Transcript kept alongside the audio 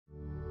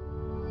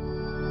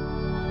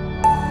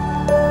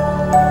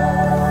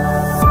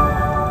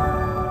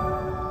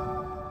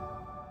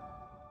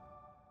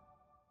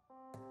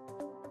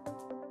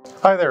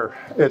Hi there,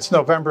 it's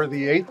November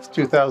the 8th,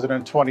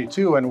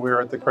 2022, and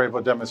we're at the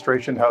Cravo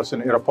demonstration house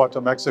in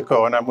Irapuato,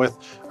 Mexico, and I'm with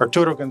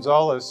Arturo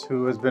Gonzalez,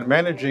 who has been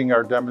managing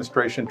our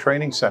demonstration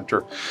training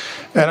center.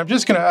 And I'm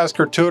just going to ask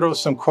Arturo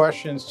some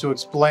questions to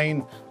explain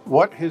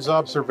what his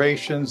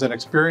observations and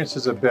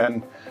experiences have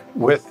been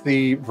with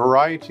the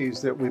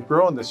varieties that we've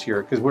grown this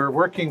year, because we're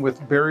working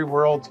with Berry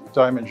World,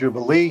 Diamond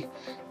Jubilee,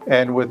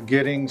 and with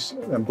Giddings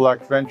and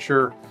Black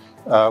Venture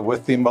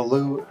with the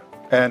Malu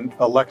and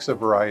Alexa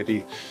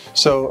variety.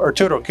 So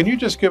Arturo, can you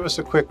just give us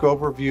a quick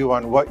overview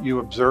on what you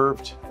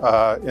observed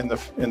in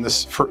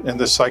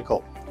this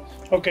cycle?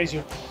 Okay,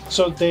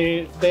 so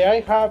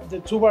I have the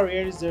two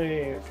varieties,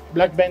 the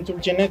Black Venture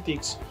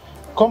genetics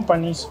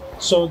companies.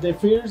 So the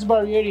first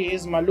variety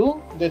is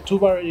Malu, the two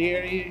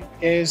variety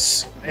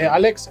is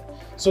Alexa.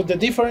 So the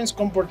difference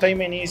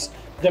comportament is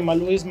the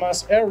Malu is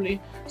más early,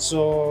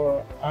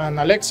 so and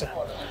Alexa.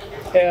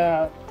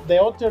 The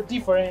other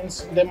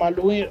difference, the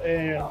Malu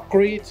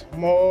create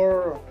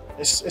more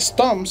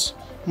stumps,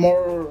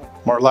 more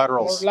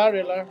laterals.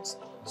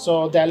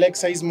 So the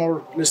Alexa is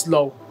more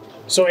slow.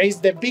 So it's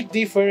the big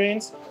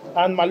difference.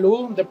 And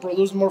Malu, they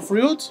produce more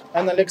fruit,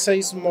 and Alexa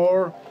is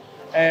more,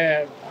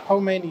 how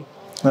many?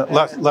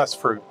 Less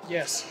fruit.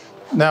 Yes.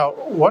 Now,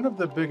 one of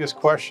the biggest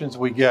questions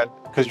we get,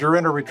 because you're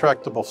in a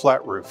retractable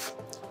flat roof,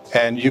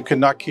 and you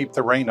cannot keep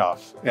the rain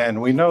off, and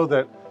we know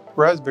that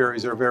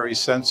raspberries are very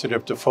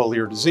sensitive to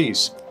foliar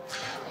disease.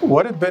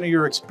 What have been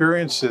your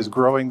experiences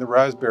growing the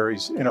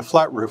raspberries in a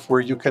flat roof where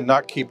you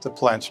cannot keep the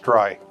plants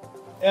dry?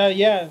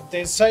 Yeah,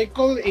 the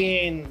cycle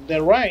in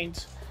the rain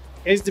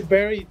is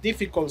very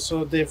difficult.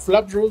 So the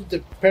flat roof,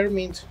 the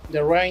permit,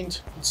 the rain,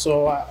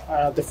 so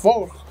the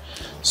fog.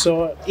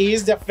 So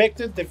is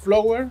affected the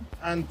flower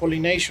and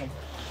pollination.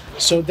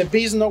 So the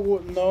bees no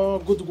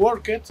good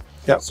work it.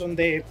 Yep. So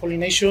the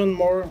pollination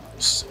more.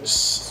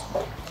 It's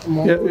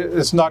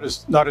not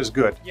as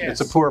good. Yes.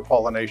 It's a poor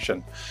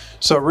pollination.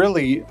 So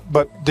really,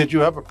 but did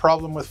you have a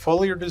problem with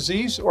foliar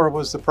disease, or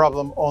was the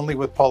problem only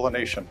with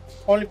pollination?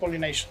 Only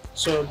pollination.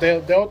 So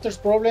the other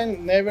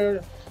problem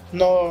never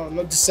no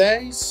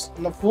disease,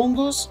 no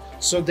fungus.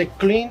 So they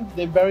clean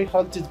the very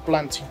healthy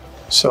planting.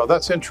 So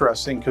that's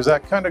interesting, because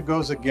that kind of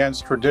goes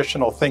against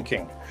traditional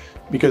thinking,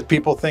 because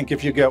people think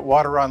if you get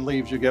water on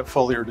leaves, you get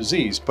foliar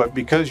disease. But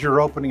because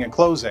you're opening and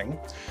closing,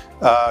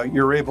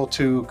 you're able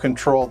to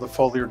control the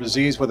foliar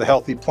disease with a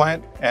healthy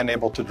plant and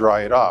able to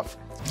dry it off.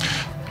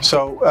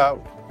 So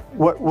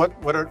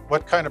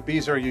what kind of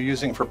bees are you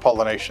using for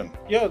pollination?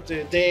 Yeah,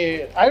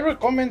 I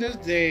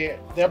recommended the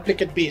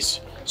applicate bees.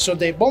 So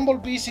the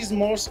bumblebees is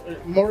more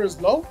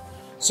slow.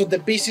 So the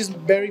bees is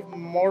very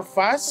more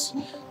fast.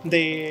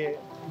 The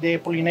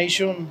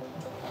pollination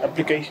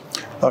application.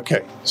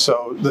 Okay,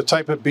 so the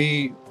type of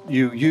bee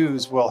you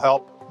use will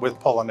help with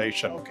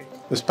pollination. Okay.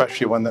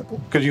 Especially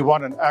because you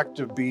want an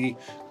active bee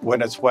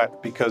when it's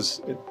wet,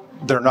 because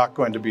they're not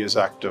going to be as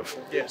active.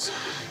 Yes.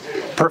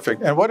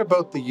 Perfect. And what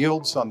about the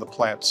yields on the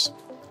plants?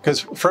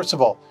 Because first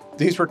of all,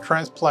 these were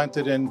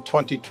transplanted in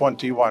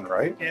 2021,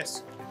 right?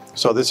 Yes.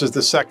 So this is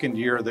the second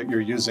year that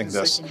you're using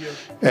this. Second year.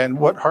 And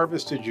what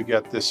harvest did you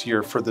get this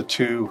year for the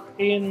two?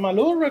 In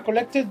Malu,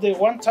 recollected the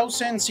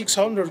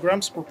 1,600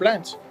 grams per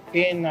plant.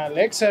 In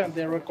Alexa,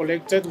 they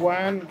recollected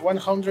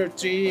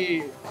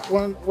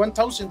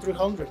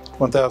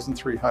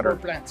 1,300 per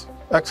plant.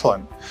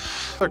 Excellent.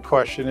 The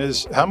question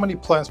is, how many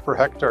plants per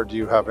hectare do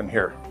you have in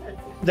here?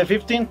 The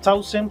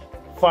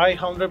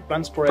 15,500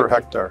 plants per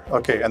hectare.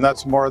 Okay, and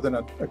that's more than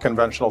a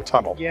conventional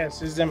tunnel.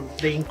 Yes, it's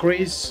they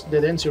increase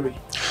the density.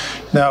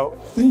 Now,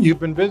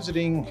 you've been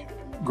visiting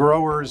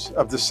growers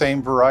of the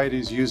same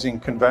varieties using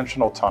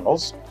conventional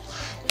tunnels.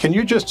 Can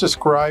you just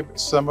describe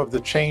some of the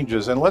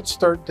changes? And let's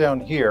start down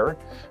here.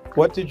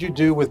 What did you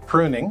do with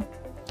pruning?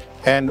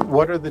 And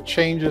what are the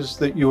changes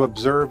that you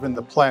observe in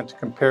the plant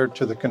compared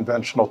to the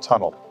conventional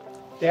tunnel?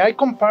 I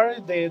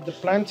compared the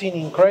planting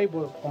in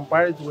Cravo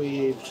compared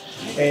with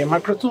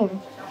Macrotune.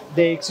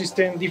 They exist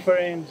in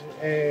different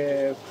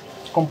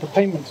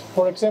compartments.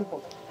 For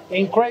example,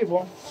 in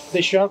Cravo,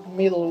 the shark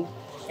middle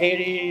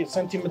 80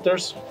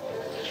 centimeters.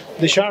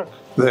 The shark.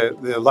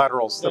 The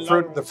laterals, the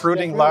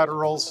fruiting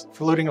laterals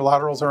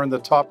are in the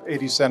top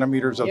 80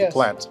 centimeters of the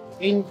plant.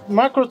 In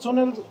macro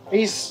tunnel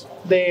is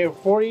the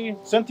 40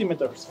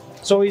 centimeters.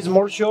 So it's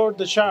more short,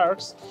 the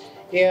sharks.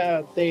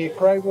 Yeah, the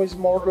Cravo is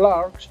more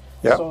large.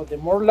 Yeah. So the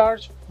more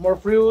large, more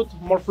fruit,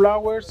 more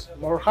flowers,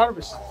 more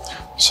harvest.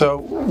 So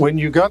when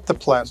you got the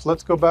plants,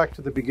 let's go back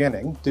to the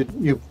beginning. Did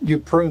you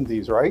pruned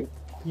these, right?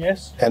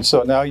 Yes. And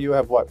so now you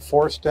have what,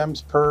 4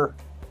 stems per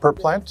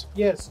plant?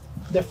 Yes,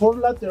 the 4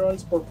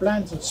 laterals per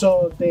plant.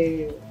 So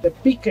the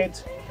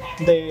picket,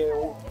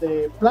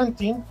 the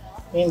planting,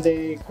 and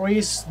they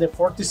increase the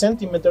 40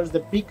 centimeters the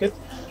picket.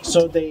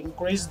 So they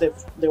increase the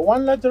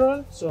 1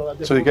 lateral. So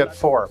you get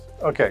 4.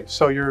 Okay,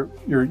 so you're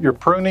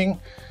pruning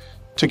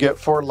to get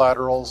 4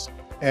 laterals,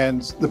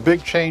 and the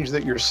big change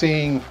that you're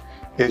seeing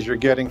is you're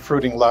getting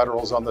fruiting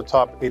laterals on the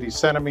top 80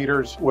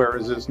 centimeters,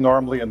 whereas it's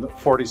normally in the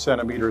 40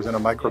 centimeters in a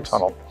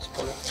microtunnel.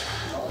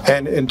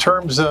 And in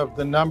terms of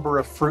the number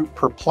of fruit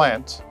per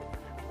plant,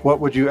 what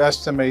would you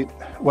estimate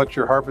what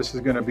your harvest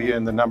is going to be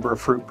in the number of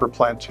fruit per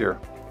plant here?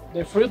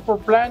 The fruit per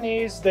plant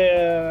is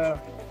the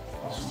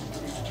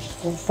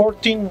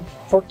 14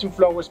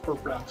 flowers per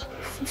plant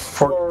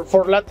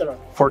for lateral.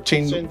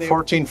 14, So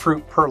 14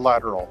 fruit per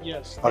lateral.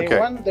 Yes. Okay.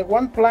 The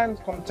one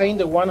plant contains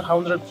the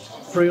 100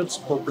 fruits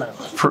per plant.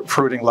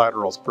 Fruiting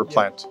laterals per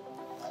plant.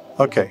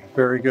 Okay,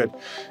 very good.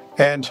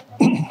 And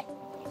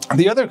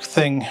the other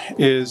thing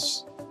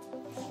is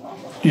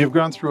you've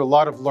gone through a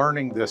lot of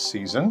learning this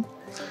season.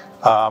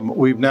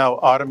 We've now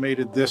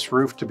automated this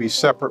roof to be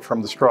separate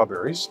from the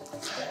strawberries.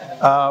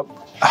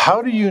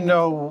 How do you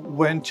know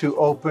when to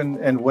open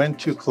and when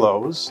to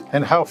close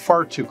and how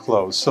far to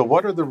close? So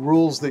what are the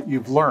rules that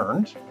you've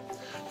learned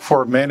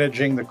for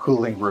managing the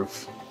cooling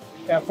roof?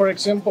 For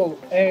example,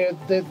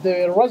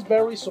 the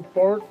raspberry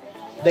support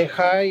the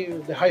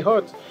high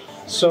hot,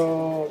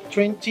 so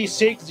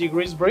 26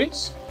 degrees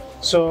breeze.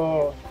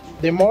 So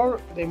the more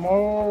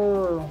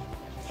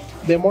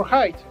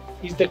height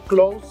is the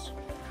close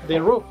the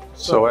roof.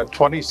 So at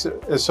 20,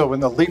 so when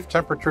the leaf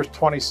temperature is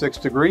 26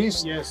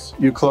 degrees, yes,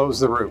 you close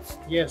the roof.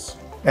 yes.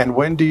 And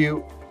when do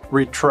you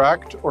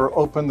retract or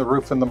open the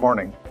roof in the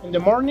morning? In the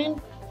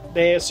morning,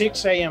 the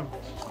 6 a.m.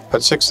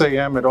 At 6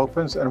 a.m. it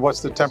opens, and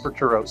what's the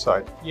temperature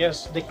outside?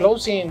 Yes, the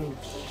closing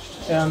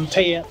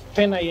 10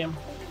 a.m.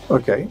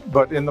 Okay,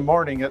 but in the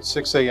morning at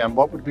 6 a.m.,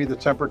 what would be the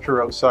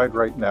temperature outside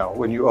right now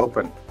when you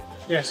open?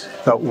 Yes.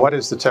 Now, what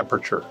is the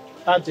temperature?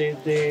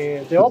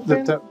 The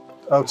open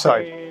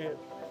outside.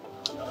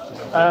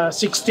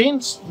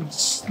 16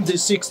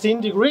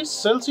 degrees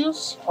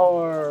Celsius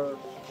or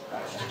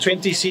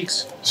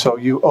 26. So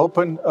you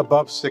open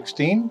above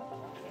 16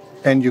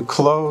 and you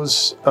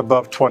close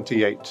above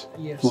 28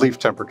 Yes. leaf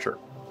temperature.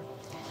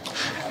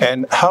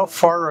 And how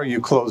far are you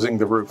closing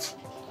the roof?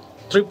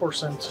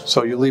 3%.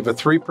 So you leave a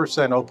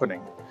 3%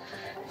 opening.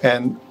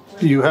 And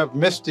you have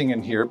misting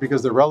in here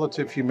because the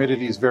relative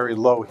humidity is very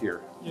low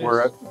here. Yes.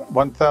 We're at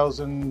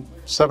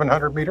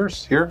 1,700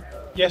 meters here.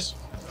 Yes.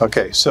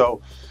 Okay,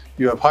 so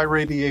you have high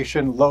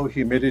radiation, low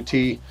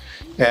humidity,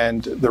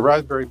 and the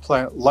raspberry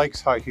plant likes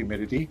high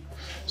humidity.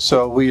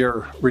 So we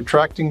are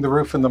retracting the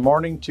roof in the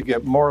morning to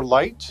get more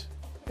light,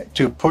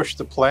 to push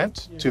the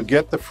plant, to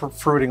get the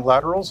fruiting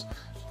laterals.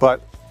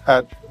 But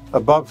at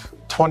above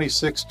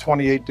 26,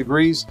 28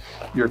 degrees,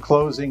 you're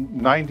closing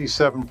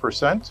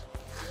 97%.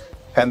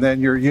 And then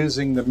you're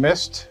using the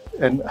mist.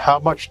 And how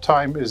much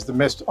time is the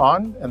mist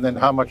on? And then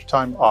how much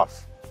time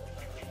off?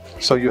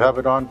 So you have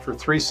it on for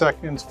 3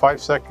 seconds,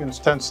 5 seconds,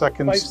 10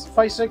 seconds?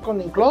 5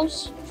 seconds in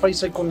close, 5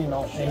 seconds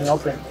in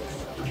open.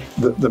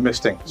 The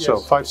misting. Yes. So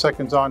 5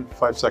 seconds on,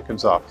 5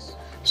 seconds off.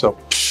 So,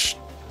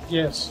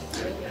 Yes.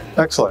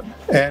 excellent.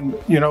 And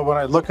you know, when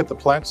I look at the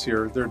plants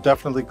here, they're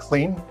definitely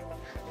clean.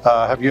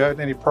 Have you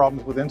had any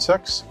problems with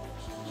insects?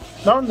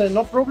 No,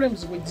 no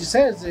problems with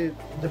disease.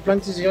 The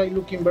plant is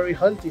looking very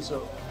healthy,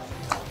 so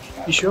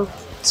be sure.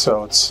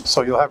 So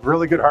you'll have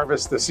really good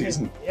harvest this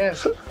season.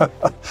 Yes.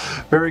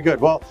 Very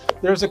good. Well,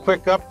 there's a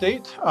quick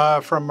update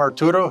from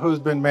Arturo, who's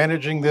been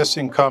managing this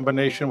in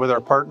combination with our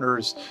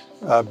partners,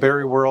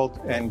 Berry World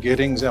and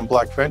Giddings and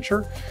Black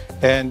Venture.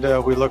 And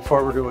we look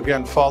forward to,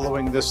 again,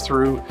 following this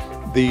through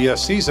the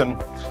season.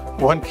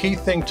 One key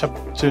thing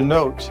to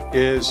note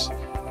is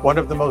one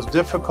of the most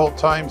difficult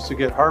times to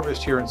get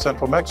harvest here in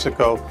central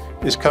Mexico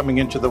is coming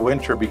into the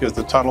winter because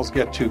the tunnels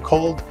get too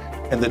cold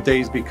and the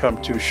days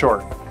become too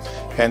short.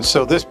 And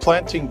so this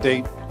planting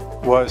date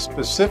was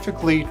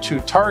specifically to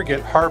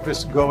target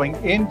harvest going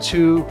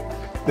into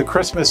the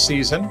Christmas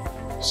season.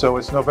 So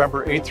it's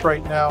November 8th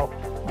right now.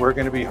 We're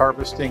going to be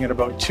harvesting in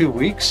about 2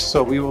 weeks.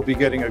 So we will be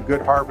getting a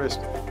good harvest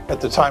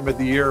at the time of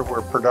the year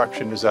where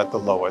production is at the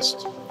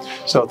lowest.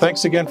 So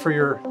thanks again for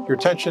your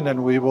attention,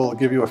 and we will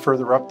give you a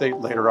further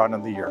update later on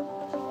in the year.